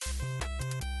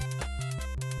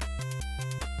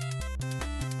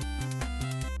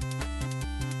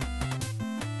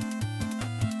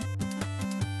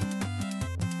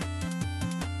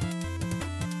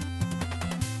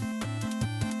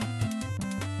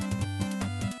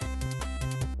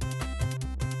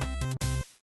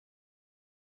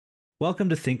Welcome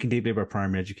to Thinking Deeply About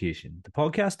Primary Education, the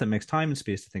podcast that makes time and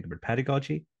space to think about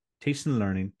pedagogy, teaching and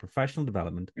learning, professional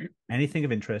development, anything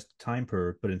of interest, time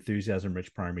poor but enthusiasm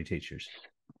rich primary teachers.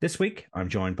 This week, I'm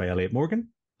joined by Elliot Morgan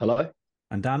Hello.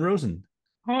 and Dan Rosen.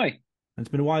 Hi. And it's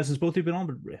been a while since both of you have been on,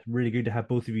 but really good to have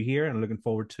both of you here and looking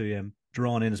forward to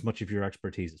drawing in as much of your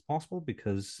expertise as possible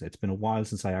because it's been a while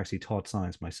since I actually taught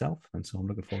science myself. And so I'm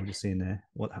looking forward to seeing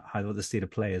what the state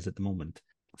of play is at the moment.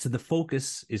 So the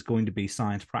focus is going to be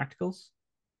science practicals,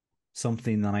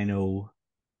 something that I know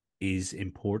is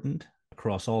important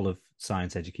across all of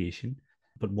science education,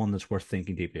 but one that's worth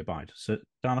thinking deeply about. So,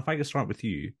 Dan, if I could start with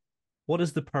you, what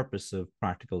is the purpose of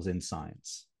practicals in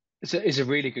science? It's a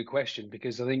really good question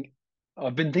because I think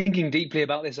I've been thinking deeply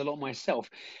about this a lot myself.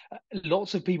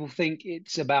 Lots of people think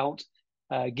it's about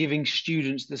giving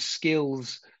students the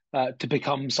skills to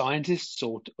become scientists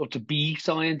or to be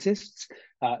scientists.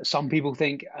 Some people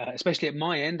think, especially at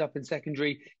my end up in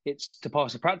secondary, it's to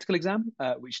pass a practical exam,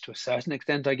 which to a certain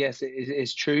extent, I guess,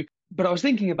 is true. But I was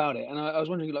thinking about it and I was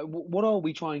wondering, like, what are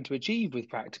we trying to achieve with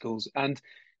practicals? And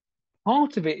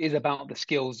part of it is about the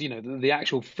skills, the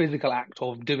actual physical act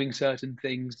of doing certain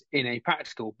things in a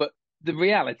practical. But the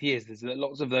reality is that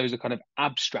lots of those are kind of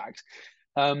abstract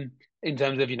in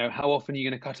terms of, how often you're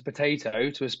going to cut a potato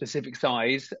to a specific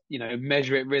size,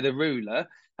 measure it with a ruler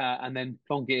and then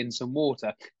plonk it in some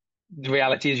water. The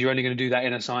reality is you're only going to do that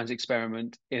in a science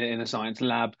experiment, in a science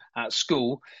lab at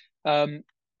school. Um,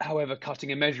 However,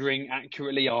 cutting and measuring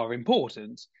accurately are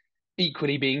important.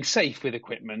 Equally, being safe with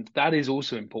equipment, that is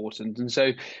also important. And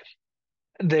so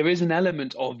there is an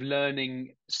element of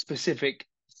learning specific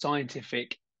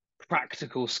scientific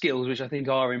practical skills, which I think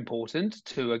are important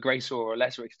to a greater or a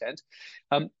lesser extent.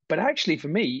 But actually, for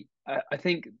me, I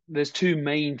think there's two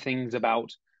main things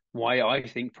about why I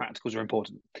think practicals are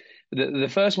important. The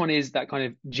first one is that kind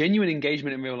of genuine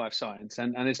engagement in real life science.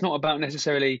 And it's not about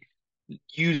necessarily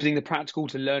using the practical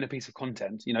to learn a piece of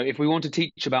content. If we want to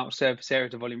teach about surface area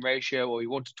to volume ratio, or we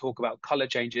want to talk about color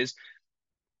changes,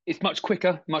 it's much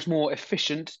quicker, much more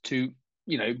efficient to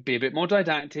be a bit more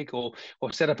didactic or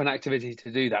set up an activity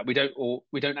to do that. We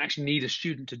don't actually need a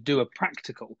student to do a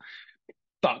practical,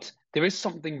 but there is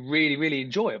something really really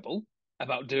enjoyable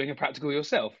about doing a practical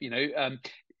yourself.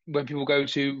 When people go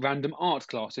to random art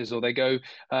classes or they go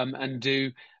and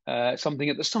do something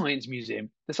at the science museum,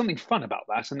 there's something fun about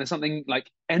that, and there's something like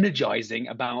energizing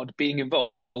about being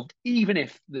involved, even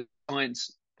if the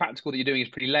science practical that you're doing is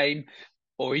pretty lame,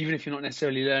 or even if you're not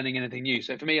necessarily learning anything new.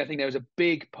 So for me, I think there was a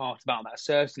big part about that,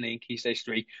 certainly in Key Stage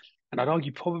 3. And I'd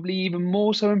argue probably even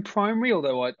more so in primary,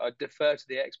 although I'd defer to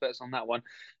the experts on that one.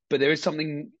 But there is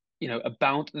something,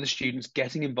 about the students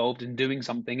getting involved in doing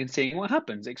something and seeing what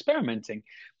happens, experimenting,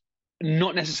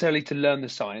 not necessarily to learn the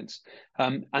science.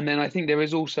 And then I think there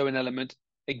is also an element,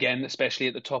 again, especially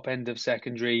at the top end of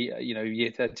secondary,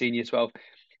 year 13, year 12,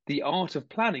 the art of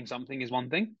planning something is one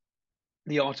thing,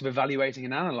 the art of evaluating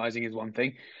and analyzing is one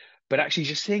thing, but actually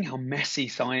just seeing how messy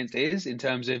science is in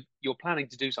terms of you're planning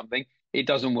to do something, it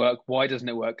doesn't work. Why doesn't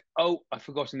it work? Oh, I've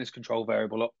forgotten this control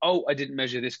variable, or oh, I didn't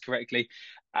measure this correctly.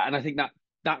 And I think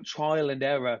that trial and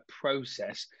error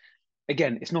process,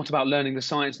 again, it's not about learning the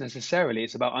science necessarily.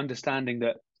 It's about understanding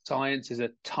that science is a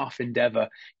tough endeavor.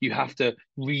 You have to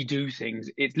redo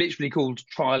things. It's literally called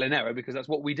trial and error because that's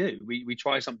what we do. We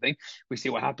try something, we see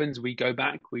what happens, we go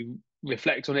back, we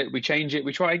reflect on it, we change it,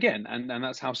 we try again. And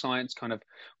that's how science kind of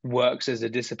works as a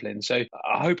discipline. So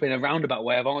I hope in a roundabout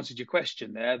way I've answered your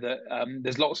question there, that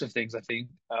there's lots of things I think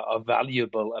are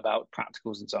valuable about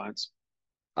practicals in science.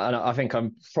 And I think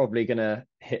I'm probably going to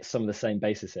hit some of the same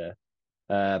bases here.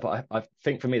 But I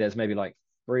think for me, there's maybe like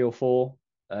three or four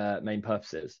main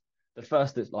purposes. The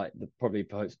first is like probably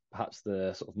perhaps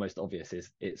the sort of most obvious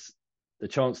is it's the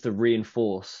chance to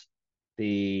reinforce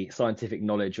the scientific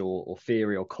knowledge or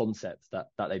theory or concepts that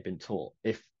they've been taught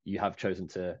if you have chosen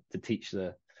to teach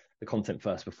the content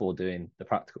first before doing the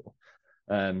practical.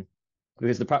 Um,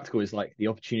 because the practical is like the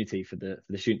opportunity for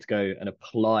the student to go and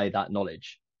apply that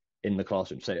knowledge in the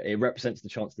classroom. So it represents the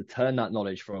chance to turn that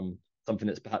knowledge from something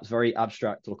that's perhaps very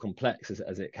abstract or complex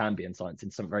as it can be in science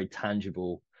into something very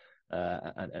tangible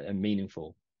and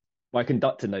meaningful. By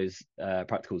conducting those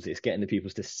practicals, it's getting the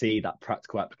pupils to see that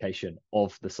practical application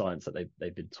of the science that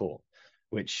they've been taught,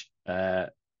 which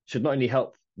should not only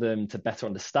help them to better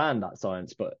understand that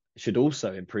science, but should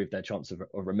also improve their chance of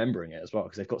remembering it as well,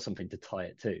 because they've got something to tie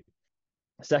it to.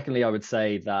 Secondly, I would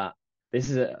say that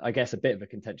this is, I guess, a bit of a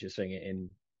contentious thing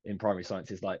in primary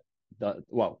science is like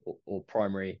or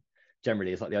primary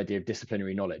generally is like the idea of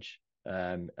disciplinary knowledge.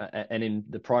 And in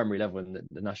the primary level in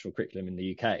the national curriculum in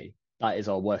the UK, that is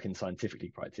our working scientifically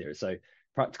criteria. So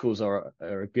practicals are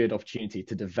a good opportunity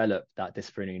to develop that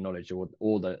disciplinary knowledge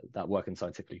or that working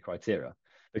scientifically criteria,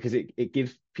 because it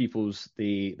gives pupils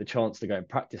the chance to go and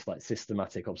practice like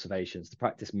systematic observations, to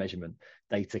practice measurement,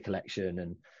 data collection,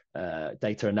 and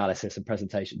data analysis and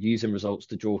presentation, using results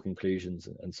to draw conclusions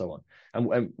and so on.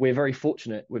 And we're very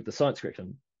fortunate with the science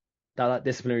curriculum that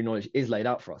disciplinary knowledge is laid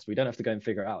out for us. We don't have to go and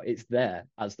figure it out. It's there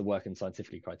as the working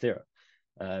scientifically criteria.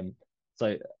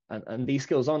 So these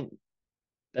skills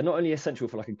they're not only essential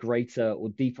for like a greater or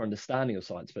deeper understanding of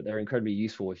science, but they're incredibly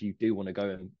useful if you do want to go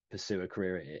and pursue a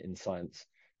career in science.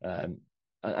 And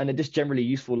they're just generally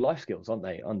useful life skills, aren't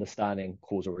they? Understanding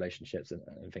causal relationships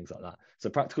and things like that. So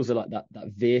practicals are like that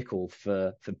vehicle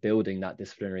for building that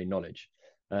disciplinary knowledge.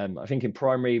 I think in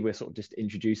primary, we're sort of just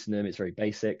introducing them. It's very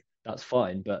basic. That's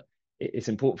fine. But it's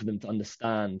important for them to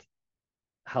understand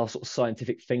how sort of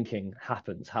scientific thinking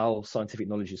happens, how scientific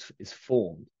knowledge is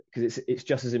formed, because it's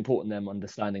just as important them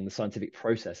understanding the scientific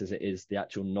process as it is the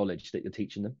actual knowledge that you're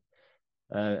teaching them.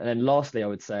 And then lastly, I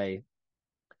would say,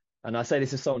 and I say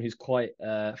this as someone who's quite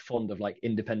fond of like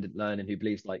independent learning, who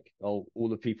believes like, oh, all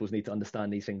the pupils need to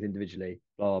understand these things individually,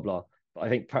 blah, blah, blah. But I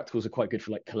think practicals are quite good for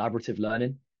like collaborative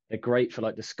learning. They're great for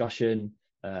like discussion,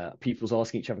 pupils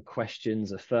asking each other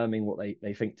questions, affirming what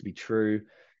they think to be true,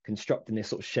 constructing this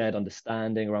sort of shared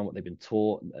understanding around what they've been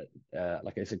taught.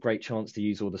 Like it's a great chance to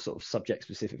use all the sort of subject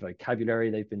specific vocabulary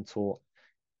they've been taught.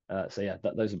 So yeah,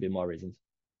 those would be my reasons.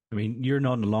 I mean, you're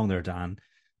nodding along there, Dan.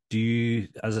 Do you,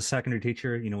 as a secondary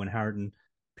teacher, inheriting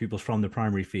pupils from the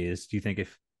primary phase, do you think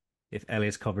if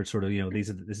Elliot's covered sort of,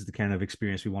 this is the kind of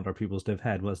experience we want our pupils to have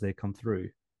had as they come through?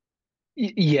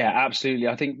 Yeah, absolutely.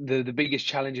 I think the biggest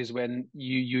challenge is when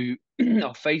you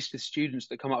are faced with students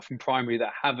that come up from primary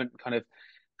that haven't kind of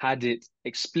had it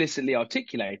explicitly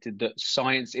articulated that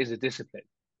science is a discipline,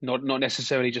 not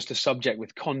necessarily just a subject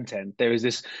with content. There is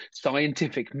this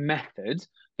scientific method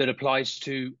that applies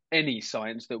to any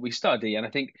science that we study. And I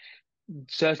think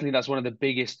certainly that's one of the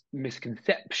biggest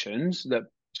misconceptions that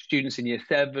students in year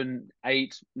 7,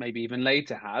 8, maybe even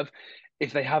later have,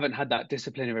 if they haven't had that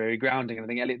disciplinary grounding. And I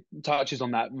think Elliot touches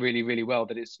on that really, really well,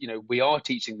 that it's, we are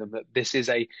teaching them that this is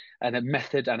a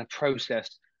method and a process,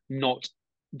 not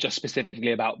just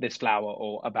specifically about this flower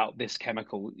or about this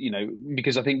chemical,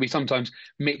 because I think we sometimes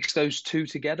mix those two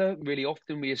together. Really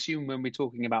often we assume when we're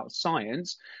talking about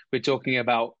science, we're talking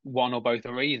about one or both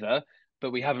or either,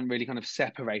 but we haven't really kind of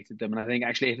separated them. And I think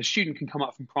actually if a student can come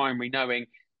up from primary knowing,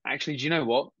 actually, do you know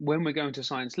what? When we're going to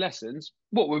science lessons,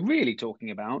 what we're really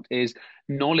talking about is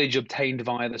knowledge obtained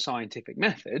via the scientific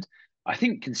method. I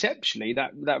think conceptually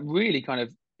that really kind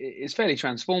of is fairly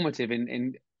transformative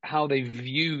in how they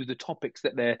view the topics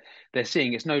that they're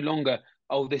seeing. It's no longer,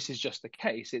 oh, this is just the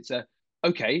case. It's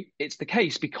okay, it's the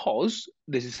case because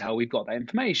this is how we've got that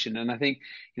information. And I think,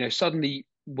 suddenly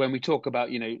when we talk about,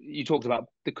 you talked about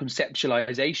the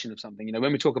conceptualization of something,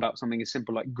 when we talk about something as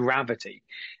simple like gravity,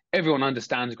 everyone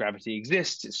understands gravity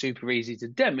exists. It's super easy to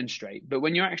demonstrate. But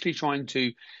when you're actually trying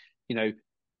to,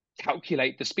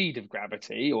 calculate the speed of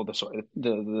gravity or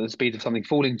the speed of something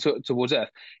falling towards Earth,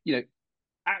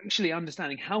 actually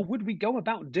understanding how would we go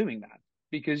about doing that?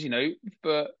 Because,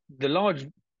 for the large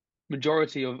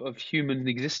majority of human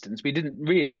existence, we didn't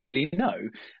really know.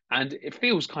 And it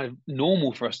feels kind of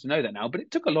normal for us to know that now, but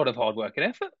it took a lot of hard work and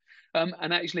effort.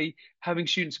 And actually having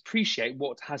students appreciate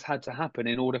what has had to happen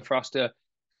in order for us to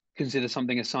consider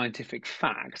something a scientific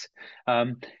fact,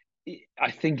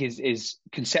 I think is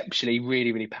conceptually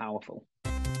really, really powerful.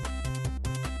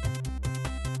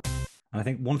 And I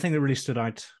think one thing that really stood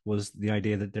out was the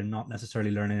idea that they're not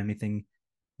necessarily learning anything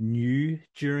new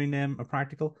during a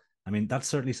practical. I mean, that's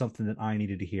certainly something that I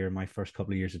needed to hear in my first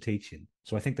couple of years of teaching.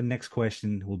 So I think the next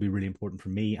question will be really important for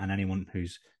me and anyone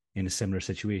who's in a similar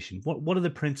situation. What are the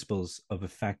principles of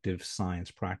effective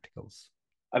science practicals?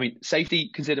 I mean,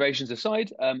 safety considerations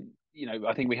aside,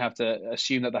 I think we have to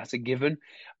assume that that's a given.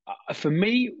 For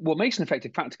me, what makes an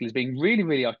effective practical is being really,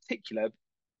 really articulate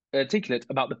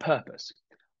about the purpose.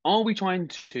 Are we trying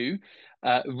to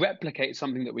replicate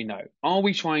something that we know? Are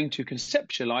we trying to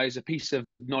conceptualize a piece of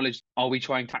knowledge? Are we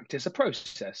trying to practice a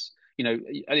process?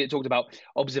 Elliot talked about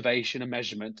observation and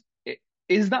measurement.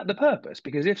 Is that the purpose?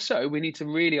 Because if so, we need to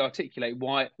really articulate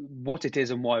what it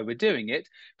is and why we're doing it,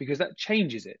 because that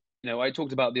changes it. I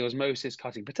talked about the osmosis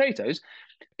cutting potatoes.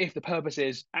 If the purpose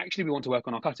is actually we want to work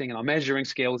on our cutting and our measuring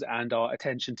skills and our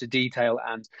attention to detail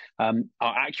and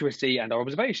our accuracy and our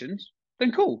observations,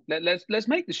 then cool. Let's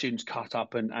make the students cut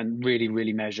up and really,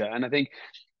 really measure. And I think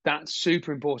that's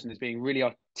super important, is being really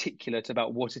articulate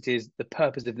about what it is the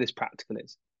purpose of this practical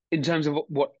is. In terms of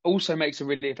what also makes a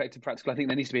really effective practical, I think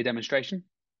there needs to be a demonstration.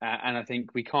 And I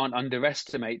think we can't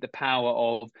underestimate the power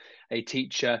of a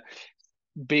teacher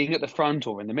being at the front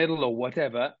or in the middle or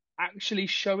whatever, actually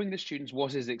showing the students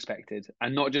what is expected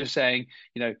and not just saying,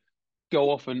 go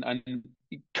off and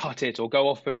cut it or go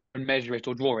off and measure it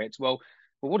or draw it. Well,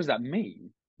 what does that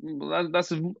mean? Well,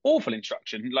 that's an awful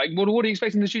instruction. Like, what are you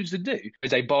expecting the students to do?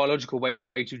 It's a biological way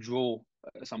to draw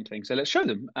something. So let's show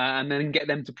them and then get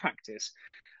them to practice.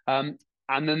 And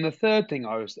then the third thing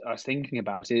I was thinking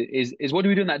about is what do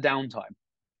we do in that downtime?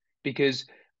 Because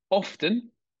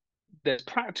often there's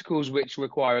practicals which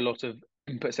require a lot of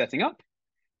input setting up,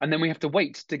 and then we have to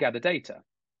wait to gather data.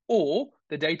 Or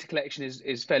the data collection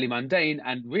is fairly mundane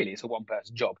and really it's a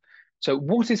one-person job. So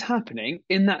what is happening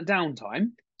in that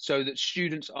downtime so that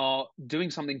students are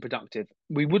doing something productive?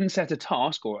 We wouldn't set a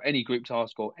task or any group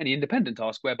task or any independent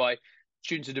task whereby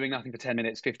students are doing nothing for 10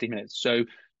 minutes, 15 minutes. So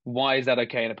why is that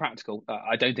okay in a practical?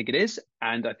 I don't think it is.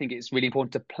 And I think it's really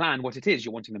important to plan what it is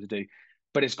you're wanting them to do.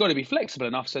 But it's got to be flexible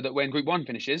enough so that when group one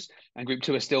finishes and group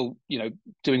two are still,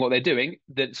 doing what they're doing,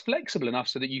 that it's flexible enough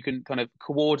so that you can kind of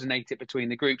coordinate it between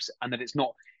the groups and that it's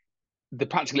not, the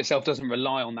practical itself doesn't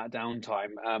rely on that downtime.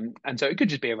 And so it could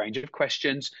just be a range of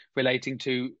questions relating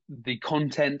to the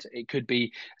content. It could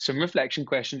be some reflection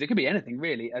questions. It could be anything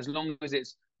really, as long as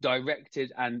it's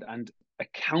directed and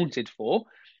accounted for,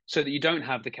 so that you don't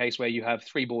have the case where you have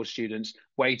 3 bored students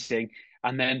waiting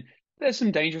and then there's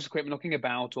some dangerous equipment knocking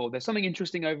about, or there's something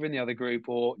interesting over in the other group,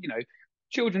 or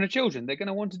children are children. They're going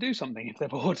to want to do something if they're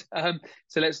bored.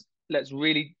 So let's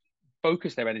really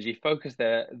focus their energy, focus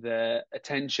their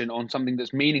attention on something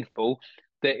that's meaningful,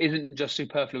 that isn't just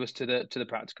superfluous to the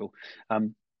practical.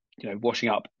 Washing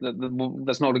up,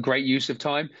 that's not a great use of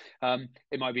time.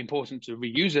 It might be important to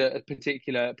reuse a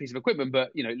particular piece of equipment, but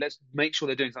let's make sure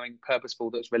they're doing something purposeful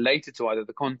that's related to either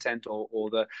the content or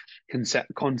the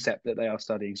concept that they are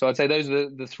studying. So I'd say those are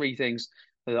the 3 things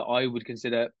that I would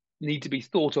consider need to be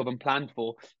thought of and planned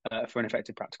for an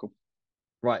effective practical.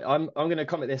 Right, I'm going to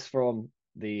come at this from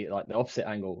the opposite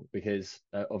angle because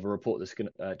of a report that's going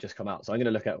to just come out. So I'm going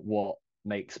to look at what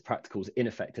makes practicals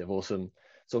ineffective, or some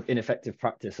sort of ineffective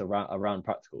practice around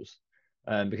practicals,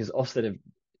 because Ofsted have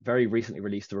very recently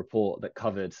released a report that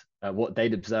covered what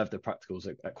they'd observed of practicals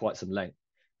at quite some length,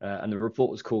 and the report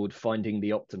was called Finding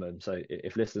the Optimum. So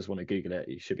if listeners want to Google it,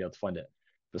 you should be able to find it.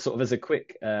 But sort of as a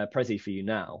quick prezi for you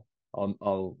now,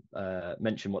 I'll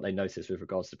mention what they noticed with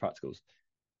regards to practicals.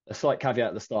 A slight caveat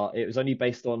at the start: it was only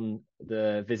based on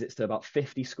the visits to about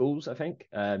 50 schools, I think,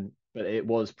 but it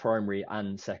was primary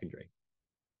and secondary.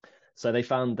 So they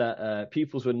found that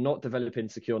pupils were not developing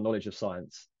secure knowledge of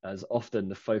science, as often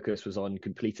the focus was on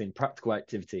completing practical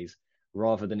activities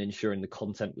rather than ensuring the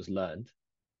content was learned.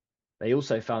 They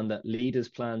also found that leaders'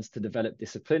 plans to develop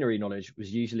disciplinary knowledge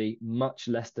was usually much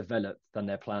less developed than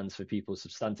their plans for people's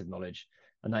substantive knowledge,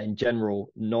 and that in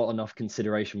general, not enough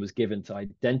consideration was given to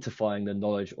identifying the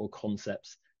knowledge or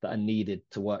concepts that are needed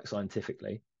to work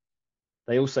scientifically.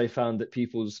 They also found that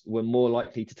pupils were more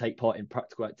likely to take part in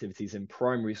practical activities in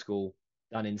primary school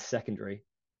than in secondary.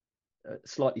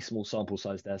 Slightly small sample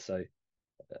size there, so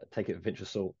take it with a pinch of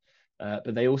salt.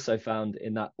 But they also found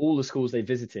in that all the schools they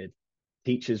visited,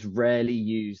 teachers rarely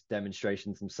used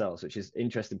demonstrations themselves, which is an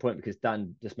interesting point because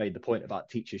Dan just made the point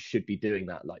about teachers should be doing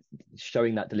that, like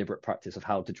showing that deliberate practice of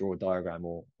how to draw a diagram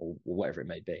or whatever it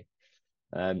may be.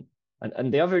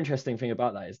 And the other interesting thing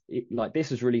about that is,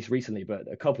 this was released recently,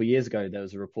 but a couple of years ago, there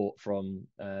was a report from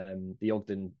the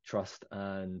Ogden Trust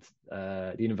and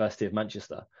the University of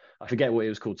Manchester. I forget what it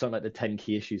was called, something like the 10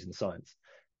 key issues in science.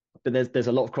 But there's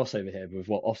a lot of crossover here with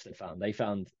what Ofsted found. They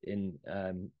found in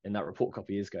that report a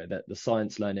couple of years ago that the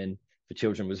science learning for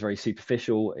children was very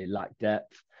superficial, it lacked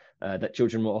depth, that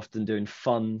children were often doing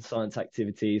fun science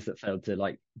activities that failed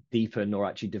to deepen or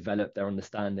actually develop their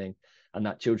understanding, and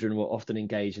that children were often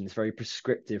engaged in this very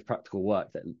prescriptive practical work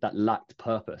that lacked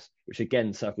purpose, which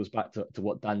again circles back to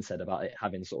what Dan said about it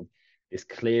having sort of this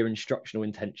clear instructional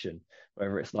intention,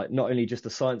 whether it's not only just the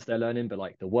science they're learning, but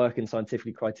the work in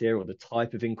scientific criteria or the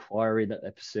type of inquiry that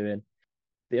they're pursuing.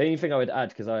 The only thing I would add,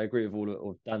 because I agree with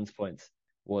all of Dan's points,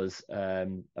 was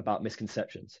about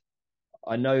misconceptions.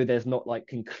 I know there's not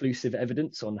conclusive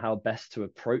evidence on how best to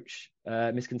approach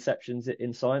misconceptions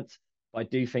in science. I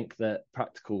do think that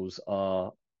practicals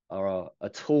are a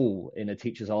tool in a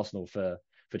teacher's arsenal for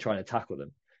trying to tackle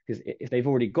them. Because if they've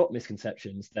already got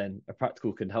misconceptions, then a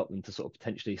practical can help them to sort of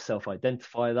potentially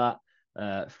self-identify that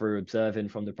through observing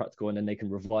from the practical, and then they can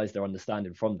revise their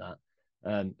understanding from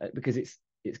that. Because it's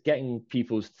getting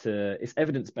it's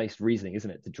evidence-based reasoning, isn't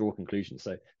it, to draw conclusions.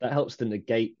 So that helps to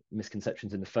negate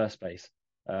misconceptions in the first place,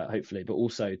 hopefully, but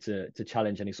also to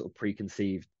challenge any sort of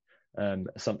preconceived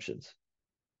assumptions.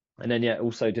 And then, yeah,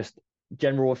 also just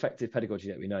general effective pedagogy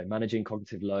that we know, managing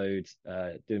cognitive loads,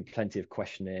 doing plenty of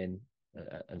questioning,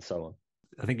 and so on.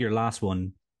 I think your last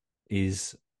one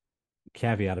is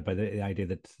caveated by the idea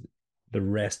that the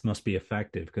rest must be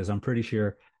effective, because I'm pretty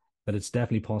sure that it's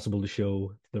definitely possible to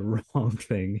show the wrong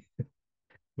thing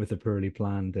with a poorly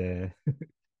planned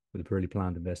with a poorly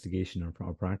planned investigation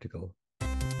or practical.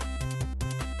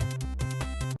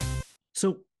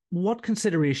 So, what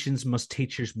considerations must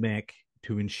teachers make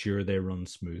to ensure they run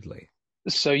smoothly?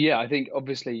 So yeah, I think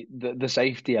obviously the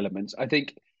safety elements. I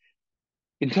think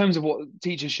in terms of what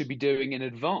teachers should be doing in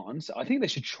advance, I think they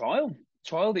should trial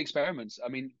the experiments. I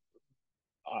mean,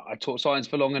 I taught science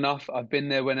for long enough. I've been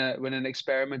there when an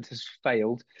experiment has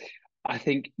failed. I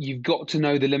think you've got to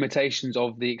know the limitations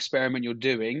of the experiment you're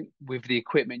doing with the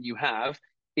equipment you have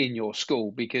in your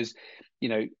school, because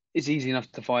it's easy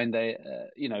enough to find a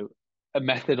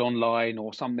method online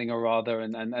or something or other,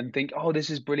 and think, oh, this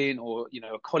is brilliant, or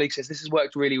a colleague says this has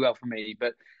worked really well for me.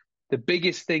 But the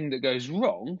biggest thing that goes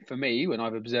wrong for me when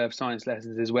I've observed science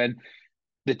lessons is when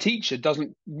the teacher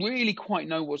doesn't really quite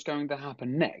know what's going to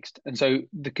happen next. And so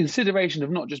the consideration of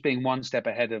not just being one step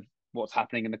ahead of what's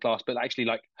happening in the class, but actually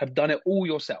like have done it all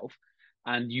yourself,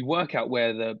 and you work out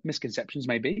where the misconceptions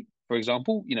may be. For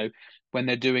example, when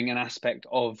they're doing an aspect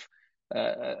of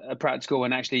a practical,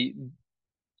 and actually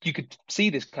you could see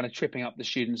this kind of tripping up the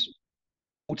students.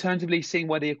 Alternatively, seeing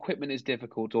where the equipment is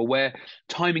difficult, or where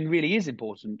timing really is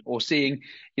important, or seeing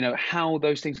how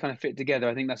those things kind of fit together.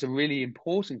 I think that's a really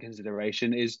important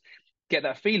consideration, is get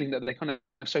that feeling that they're kind of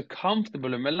so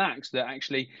comfortable and relaxed that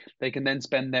actually they can then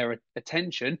spend their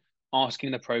attention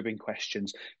asking the probing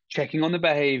questions, checking on the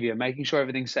behavior, making sure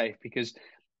everything's safe. Because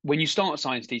when you start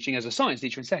science teaching as a science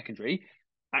teacher in secondary,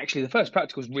 actually the first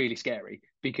practical is really scary,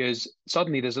 because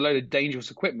suddenly there's a load of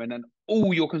dangerous equipment and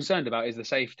all you're concerned about is the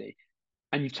safety,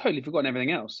 and you've totally forgotten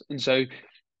everything else. And so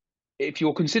if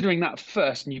you're considering that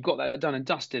first, and you've got that done and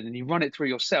dusted, and you run it through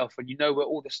yourself, and you know where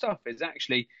all the stuff is,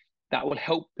 actually that will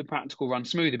help the practical run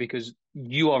smoother, because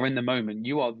you are in the moment,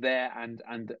 you are there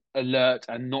and alert,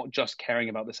 and not just caring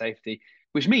about the safety,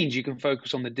 which means you can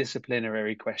focus on the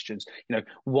disciplinary questions.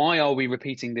 Why are we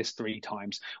repeating this 3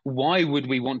 times? Why would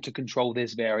we want to control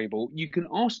this variable? You can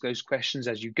ask those questions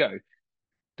as you go.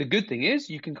 The good thing is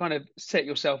you can kind of set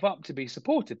yourself up to be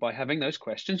supported by having those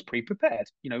questions pre-prepared.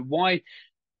 Why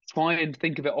try and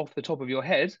think of it off the top of your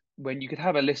head when you could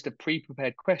have a list of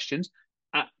pre-prepared questions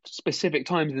at specific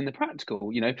times in the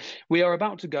practical? We are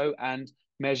about to go and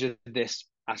measure this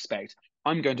aspect.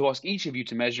 I'm going to ask each of you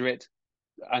to measure it,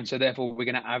 and so therefore we're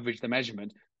going to average the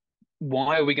measurement.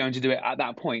 Why are we going to do it at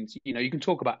that point? You can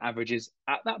talk about averages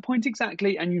at that point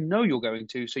exactly, and you're going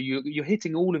to, so you're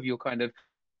hitting all of your kind of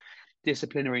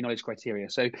disciplinary knowledge criteria.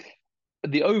 So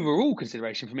the overall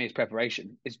consideration for me is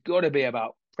preparation. It's got to be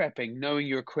about prepping, knowing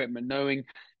your equipment, knowing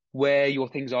where your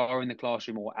things are in the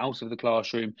classroom or out of the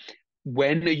classroom.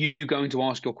 When are you going to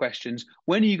ask your questions?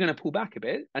 When are you going to pull back a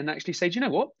bit and actually say, do you know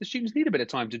what? The students need a bit of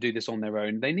time to do this on their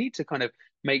own. They need to kind of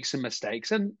make some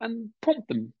mistakes and prompt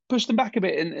them, push them back a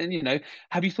bit. And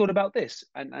have you thought about this?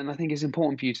 And I think it's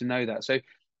important for you to know that. So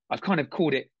I've kind of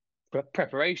called it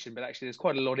preparation, but actually there's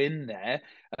quite a lot in there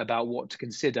about what to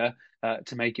consider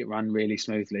to make it run really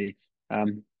smoothly. I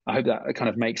hope that kind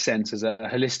of makes sense as a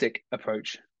holistic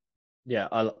approach. Yeah,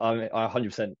 I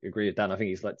 100% agree with Dan. I think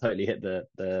he's like totally hit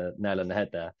the nail on the head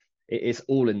there. It's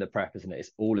all in the prep, isn't it?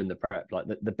 It's all in the prep. Like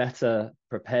the better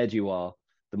prepared you are,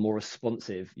 the more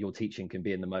responsive your teaching can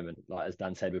be in the moment. Like as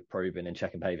Dan said, with probing and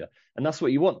checking behavior, and that's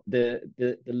what you want. The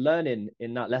learning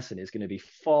in that lesson is going to be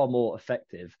far more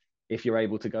effective if you're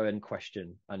able to go and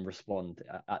question and respond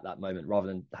at that moment, rather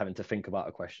than having to think about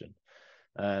a question.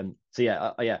 So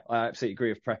yeah, I absolutely agree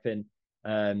with prepping.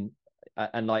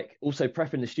 And like also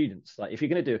prepping the students. Like if you're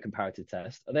going to do a comparative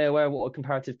test, are they aware of what a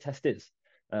comparative test is?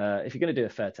 If you're going to do a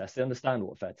fair test, they understand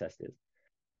what a fair test is.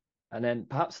 And then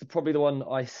perhaps probably the one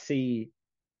I see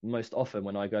most often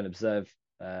when I go and observe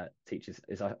teachers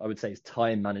is I would say is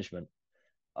time management.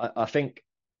 I think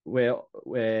we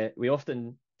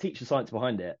often teach the science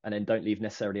behind it and then don't leave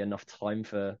necessarily enough time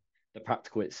for the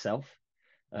practical itself.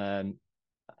 And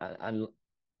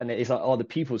it's like, the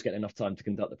pupils get enough time to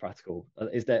conduct the practical?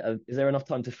 Is there enough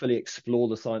time to fully explore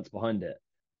the science behind it?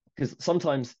 Because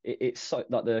sometimes it's so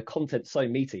like the content's so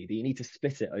meaty that you need to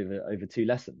split it over 2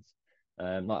 lessons.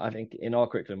 Like I think in our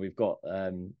curriculum we've got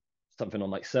something on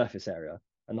like surface area,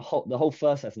 and the whole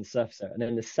first lesson is surface area, and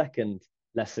then the second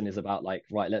lesson is about like,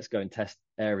 right, let's go and test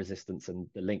air resistance and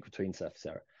the link between surface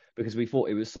area, because we thought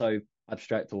it was so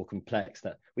abstract or complex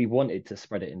that we wanted to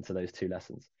spread it into those 2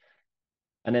 lessons.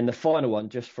 And then the final one,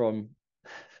 just from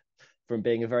from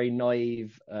being a very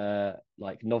naive,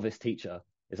 like novice teacher,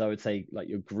 is I would say like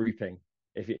you're grouping.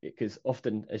 Because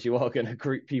often as you are going to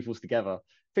group pupils together,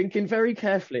 thinking very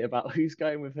carefully about who's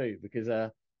going with who, because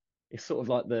it's sort of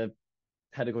like the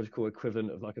pedagogical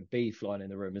equivalent of like a bee flying in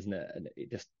the room, isn't it? And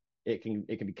it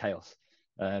can be chaos.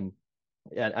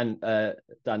 Yeah, and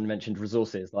Dan mentioned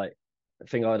resources. Like, the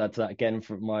thing I would add to that again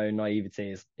from my own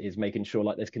naivety is making sure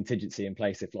like there's contingency in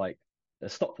place if like a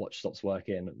stopwatch stops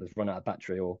working, there's run out of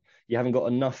battery, or you haven't got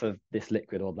enough of this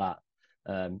liquid or that.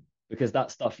 Because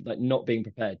that stuff, like not being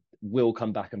prepared, will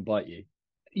come back and bite you.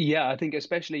 Yeah, I think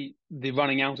especially the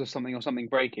running out of something or something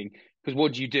breaking, because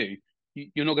what do?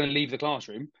 You're not going to leave the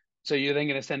classroom, so you're then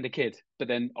going to send a kid. But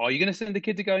then, are you going to send a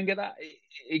kid to go and get that?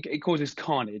 It causes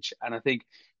carnage, and I think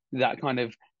that kind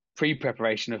of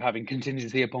pre-preparation of having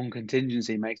contingency upon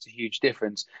contingency makes a huge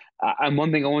difference. And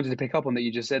one thing I wanted to pick up on that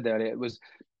you just said there, Elliot, was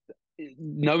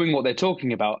knowing what they're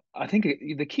talking about. I think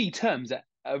the key terms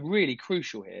are really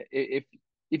crucial here.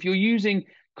 If you're using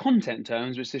content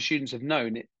terms which the students have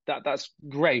known, that's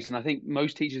great, and I think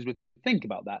most teachers would think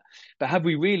about that. But have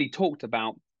we really talked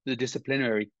about the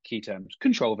disciplinary key terms?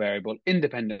 Control variable,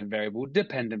 independent variable,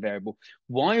 dependent variable.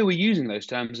 Why are we using those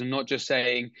terms and not just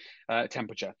saying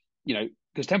temperature?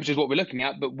 Because temperature is what we're looking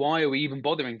at, but why are we even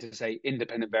bothering to say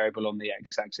independent variable on the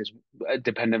x-axis,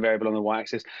 dependent variable on the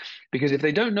y-axis? Because if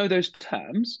they don't know those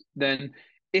terms, then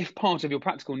if part of your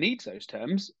practical needs those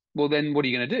terms, well, then what are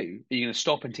you going to do? Are you going to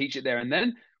stop and teach it there and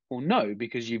then? Well, no,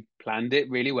 because you've planned it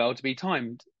really well to be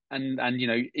timed. And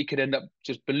it could end up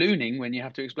just ballooning when you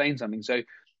have to explain something. So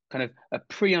kind of a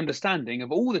pre-understanding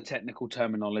of all the technical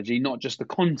terminology, not just the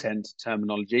content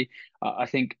terminology, I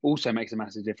think also makes a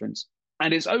massive difference.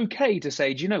 And it's okay to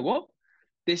say, do you know what?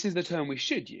 This is the term we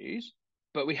should use,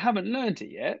 but we haven't learned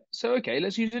it yet. So, okay,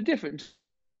 let's use a different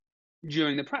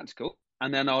during the practical,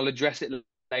 and then I'll address it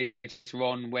later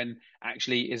on when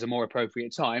actually is a more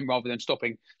appropriate time, rather than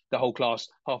stopping the whole class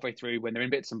halfway through when they're in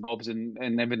bits and bobs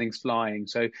and everything's flying.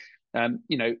 So,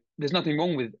 there's nothing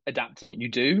wrong with adapting you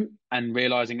do and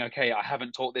realizing, okay, I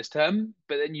haven't taught this term,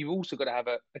 but then you've also got to have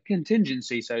a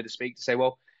contingency, so to speak, to say,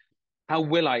 well, how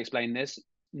will I explain this,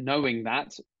 knowing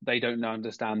that they don't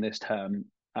understand this term?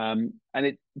 And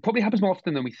it probably happens more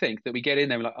often than we think, that we get in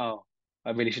there and we're like, oh,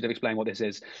 I really should have explained what this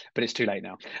is, but it's too late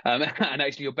now. And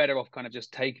actually, you're better off kind of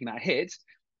just taking that hit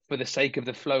for the sake of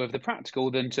the flow of the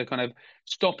practical than to kind of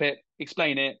stop it,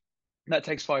 explain it. That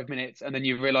takes 5 minutes, and then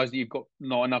you realize that you've got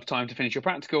not enough time to finish your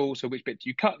practical. So which bit do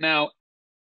you cut now?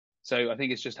 So I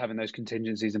think it's just having those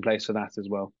contingencies in place for that as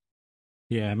well.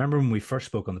 Yeah, I remember when we first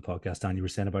spoke on the podcast, Dan, you were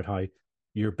saying about how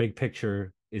your big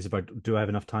picture is about, do I have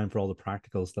enough time for all the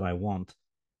practicals that I want?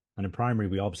 And in primary,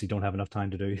 we obviously don't have enough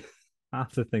time to do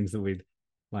half the things that we'd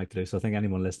like to do. So I think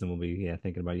anyone listening will be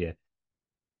thinking about,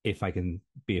 if I can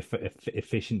be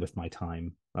efficient with my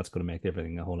time, that's going to make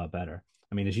everything a whole lot better.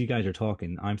 I mean, as you guys are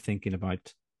talking, I'm thinking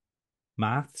about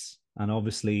maths, and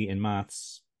obviously in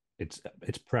maths, it's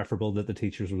preferable that the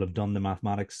teachers will have done the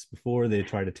mathematics before they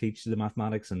try to teach the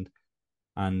mathematics, and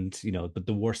but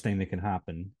the worst thing that can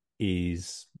happen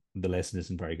is the lesson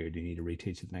isn't very good. You need to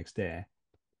reteach it the next day.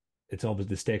 It's obvious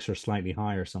the stakes are slightly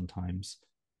higher sometimes.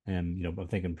 I'm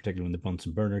thinking particularly when the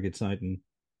Bunsen burner gets out. And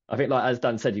I think, like as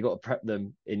Dan said, you've got to prep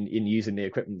them in using the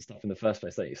equipment and stuff in the first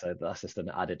place, like you said. That's just an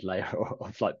added layer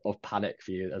of panic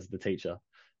for you as the teacher.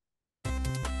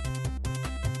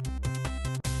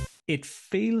 It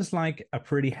feels like a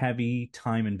pretty heavy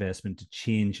time investment to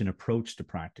change an approach to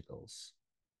practicals.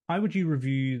 How would you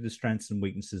review the strengths and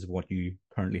weaknesses of what you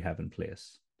currently have in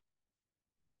place?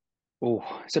 Oh,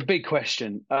 it's a big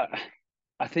question.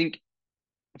 I think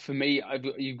for me,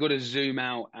 you've got to zoom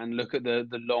out and look at the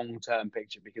long-term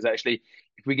picture, because actually,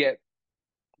 if we get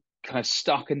kind of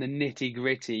stuck in the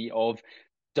nitty-gritty of,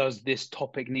 does this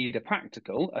topic need a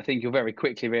practical, I think you'll very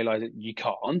quickly realize that you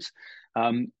can't.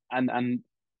 And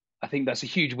I think that's a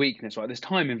huge weakness, right? This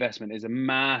time investment is a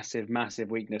massive,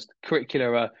 massive weakness. The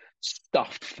curricula are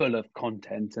stuffed full of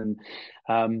content, and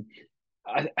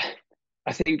I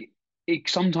think it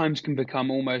sometimes can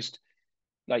become almost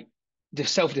like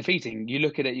just self-defeating. You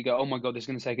look at it, you go, oh my God, this is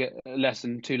going to take a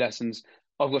lesson, 2 lessons.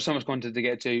 I've got so much content to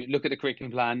get to. Look at the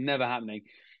curriculum plan, never happening.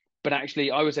 But actually,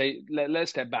 I would say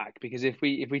let's step back, because if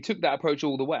we took that approach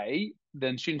all the way,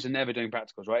 then students are never doing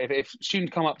practicals, right? If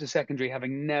students come up to secondary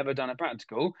having never done a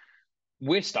practical,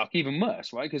 we're stuck even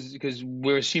worse, right? Because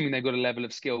we're assuming they've got a level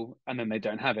of skill and then they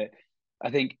don't have it. I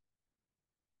think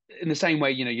in the same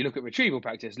way, you look at retrieval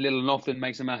practice, little and often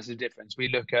makes a massive difference. We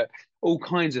look at all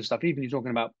kinds of stuff, even you're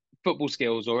talking about football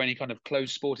skills or any kind of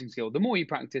close sporting skill. The more you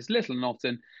practice little and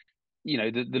often,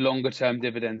 the longer term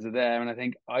dividends are there. And I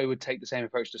think I would take the same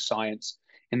approach to science,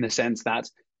 in the sense that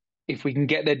if we can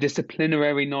get their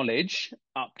disciplinary knowledge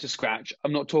up to scratch,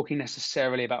 I'm not talking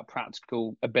necessarily about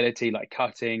practical ability like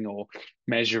cutting or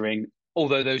measuring,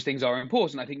 although those things are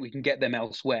important. I think we can get them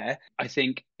elsewhere. I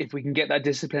think if we can get that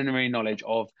disciplinary knowledge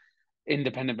of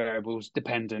independent variables,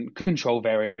 dependent control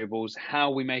variables,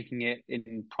 how are we making it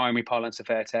in primary parlance a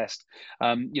fair test?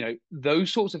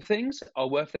 Those sorts of things are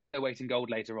worth their weight in gold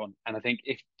later on. And I think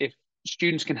if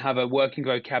students can have a working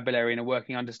vocabulary and a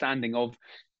working understanding of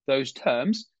those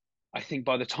terms, I think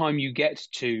by the time you get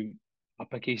to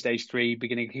upper key stage 3,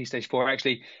 beginning of key stage 4,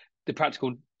 actually the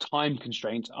practical time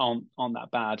constraints aren't that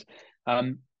bad.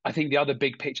 I think the other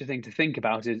big picture thing to think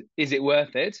about is it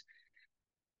worth it?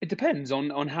 It depends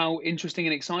on how interesting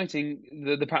and exciting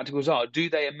the practicals are. Do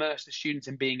they immerse the students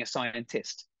in being a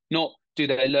scientist? Not do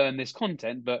they learn this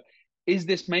content, but is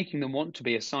this making them want to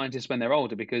be a scientist when they're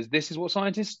older? Because this is what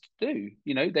scientists do.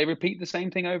 They repeat the same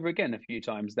thing over again a few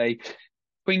times. They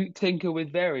tinker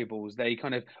with variables. They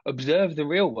kind of observe the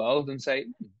real world and say,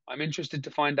 I'm interested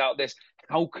to find out this.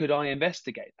 How could I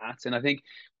investigate that? And I think,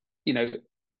 you know,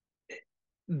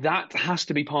 that has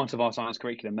to be part of our science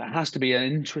curriculum. That has to be an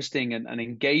interesting and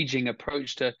engaging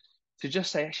approach to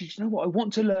just say, actually, you know what? I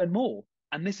want to learn more.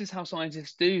 And this is how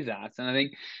scientists do that. And I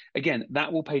think, again,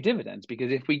 that will pay dividends,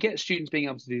 because if we get students being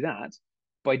able to do that,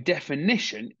 by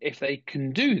definition, if they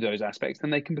can do those aspects, then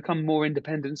they can become more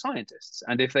independent scientists.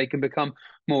 And if they can become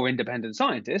more independent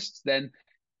scientists, then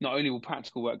not only will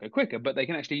practical work go quicker, but they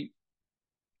can actually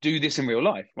do this in real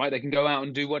life, right? They can go out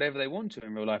and do whatever they want to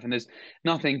in real life. And there's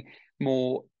nothing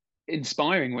more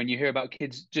inspiring when you hear about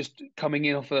kids just coming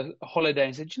in off a holiday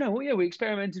and said, you know what, yeah, we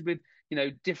experimented with,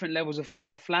 different levels of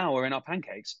flour in our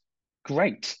pancakes.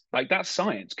 Great. Like, that's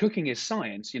science. Cooking is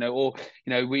science, or,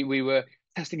 we were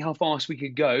testing how fast we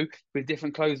could go with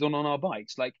different clothes on our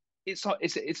bikes. Like, it's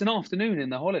an afternoon in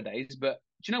the holidays, but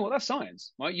do you know what? That's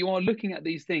science, right? You are looking at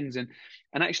these things, and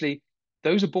actually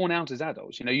those are born out as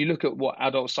adults. You look at what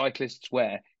adult cyclists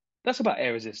wear. That's about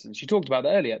air resistance. You talked about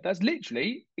that earlier. That's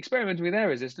literally experimenting with air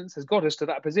resistance has got us to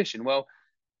that position. Well,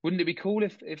 wouldn't it be cool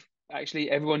if actually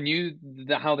everyone knew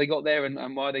how they got there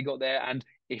and why they got there, and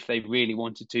if they really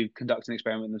wanted to conduct an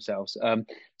experiment themselves?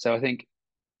 So I think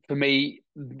for me,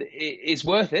 it's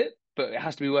worth it, but it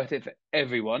has to be worth it for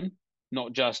everyone,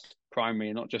 not just primary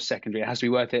and not just secondary. It has to be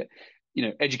worth it,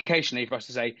 educationally, for us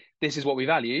to say this is what we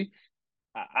value,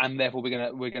 and therefore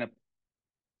we're gonna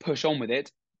push on with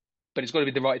it. But it's got to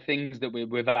be the right things that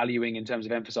we're valuing in terms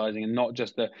of emphasizing, and not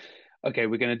just okay,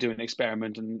 we're going to do an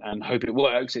experiment and hope it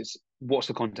works. It's what's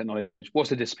the content knowledge, what's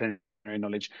the disciplinary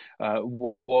knowledge,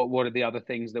 what are the other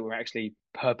things that we're actually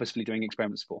purposefully doing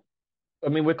experiments for. I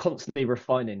mean, we're constantly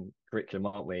refining curriculum,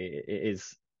 aren't we? It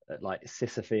is like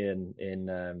Sisyphean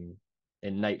in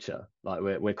nature. Like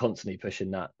we're constantly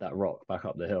pushing that rock back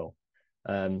up the hill.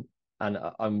 And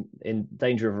I'm in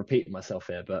danger of repeating myself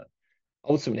here, but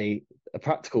ultimately, a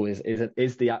practical is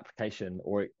the application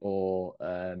or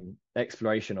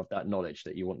exploration of that knowledge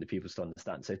that you want the pupils to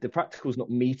understand. So if the practical is not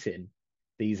meeting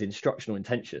these instructional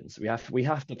intentions, we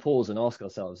have to pause and ask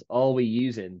ourselves: are we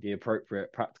using the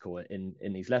appropriate practical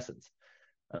in these lessons?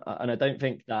 And I don't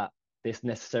think that this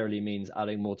necessarily means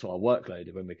adding more to our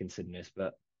workload when we're considering this,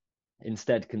 but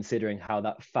instead considering how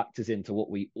that factors into what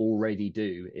we already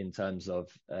do in terms of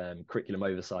curriculum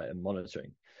oversight and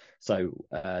monitoring. So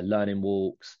learning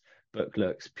walks, book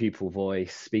looks, pupil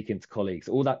voice, speaking to colleagues,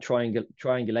 all that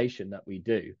triangulation that we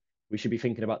do, we should be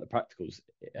thinking about the practicals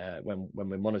when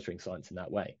we're monitoring science in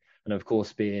that way. And of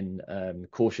course, being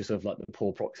cautious of like the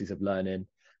poor proxies of learning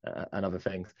and other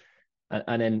things.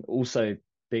 And then also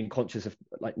being conscious of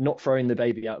like not throwing the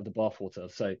baby out of the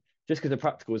bathwater. So just because the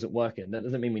practical isn't working, that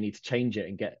doesn't mean we need to change it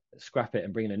and scrap it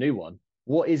and bring in a new one.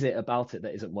 What is it about it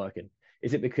that isn't working?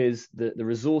 Is it because the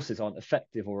resources aren't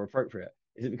effective or appropriate?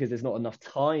 Is it because there's not enough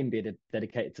time being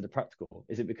dedicated to the practical?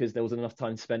 Is it because there wasn't enough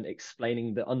time spent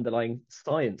explaining the underlying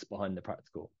science behind the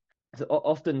practical? So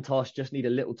often tasks just need a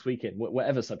little tweaking,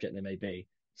 whatever subject they may be,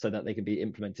 so that they can be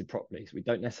implemented properly. So we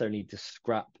don't necessarily need to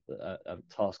scrap a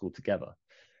task altogether.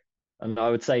 And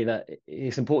I would say that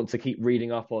it's important to keep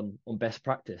reading up on best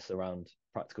practice around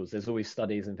practicals. There's always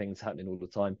studies and things happening all the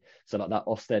time. So like that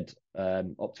Ofsted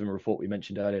Optimum report we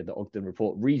mentioned earlier, the Ogden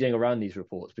report, reading around these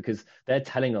reports, because they're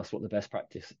telling us what the best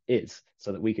practice is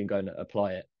so that we can go and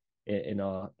apply it in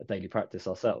our daily practice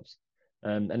ourselves.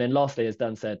 And then lastly, as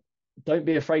Dan said, don't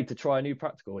be afraid to try a new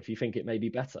practical if you think it may be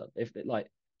better.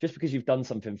 Just because you've done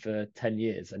something for 10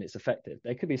 years and it's effective,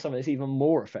 there could be something that's even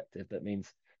more effective that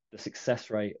means the success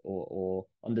rate or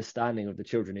understanding of the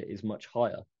children is much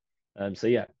higher. So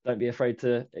yeah, don't be afraid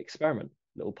to experiment.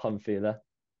 Little pun for you there.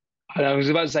 And I was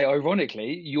about to say,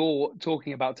 ironically, you're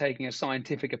talking about taking a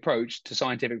scientific approach to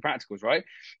scientific practicals, right?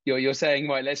 You're saying,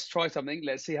 right, let's try something,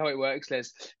 let's see how it works,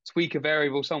 let's tweak a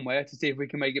variable somewhere to see if we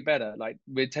can make it better. Like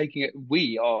we're taking it,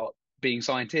 we are being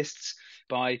scientists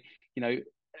by, you know,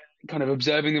 kind of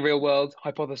observing the real world,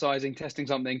 hypothesizing, testing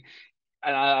something,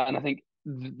 and I think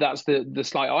that's the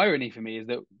slight irony for me is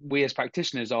that we as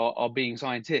practitioners are being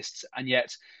scientists, and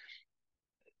yet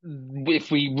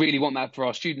if we really want that for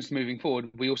our students moving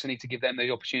forward, we also need to give them the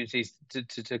opportunities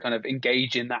to kind of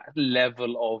engage in that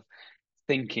level of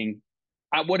thinking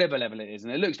at whatever level it is.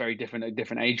 And it looks very different at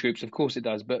different age groups, of course it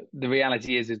does. But the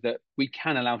reality is that we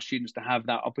can allow students to have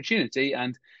that opportunity.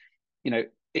 And, you know,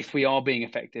 if we are being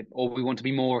effective or we want to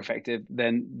be more effective,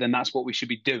 then that's what we should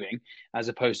be doing, as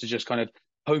opposed to just kind of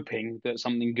hoping that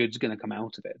something good's going to come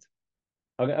out of it.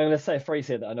 I'm going to say a phrase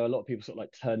here that I know a lot of people sort of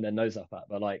like turn their nose up at,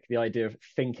 but like the idea of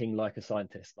thinking like a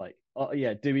scientist. Like,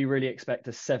 yeah, do we really expect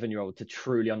a 7-year-old to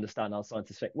truly understand how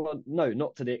scientists think? Well, no,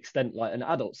 not to the extent like an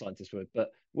adult scientist would, but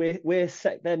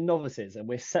they're novices and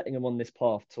we're setting them on this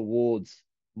path towards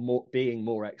being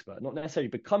more expert, not necessarily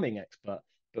becoming expert,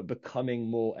 but becoming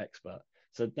more expert.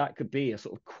 So that could be a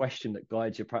sort of question that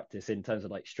guides your practice in terms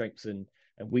of like strengths and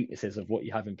weaknesses of what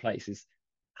you have in place is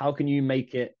how can you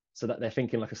make it so that they're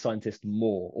thinking like a scientist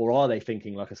more, or are they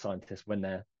thinking like a scientist when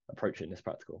they're approaching this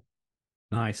practical?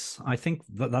 Nice. I think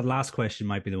that last question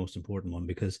might be the most important one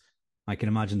because I can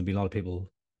imagine there'll be a lot of people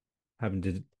having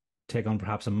to take on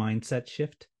perhaps a mindset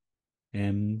shift.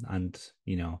 And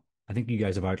I think you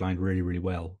guys have outlined really, really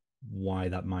well why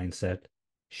that mindset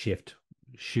shift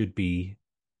should be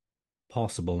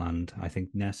possible and I think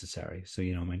necessary. So,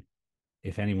 I mean,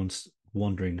 if anyone's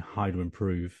wondering how to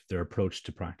improve their approach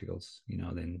to practicals,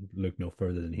 then look no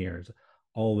further than here. It's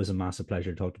always a massive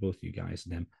pleasure to talk to both of you guys.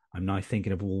 And then I'm now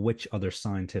thinking of, well, which other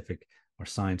scientific or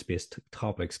science-based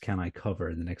topics can I cover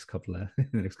in the next couple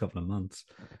of months?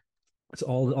 So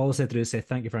all I said to do is say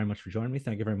thank you very much for joining me.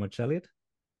 Thank you very much, Elliot.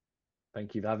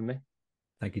 Thank you for having me.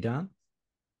 Thank you, Dan.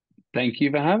 Thank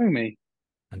you for having me.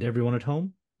 And everyone at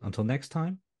home, until next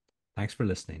time, thanks for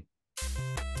listening.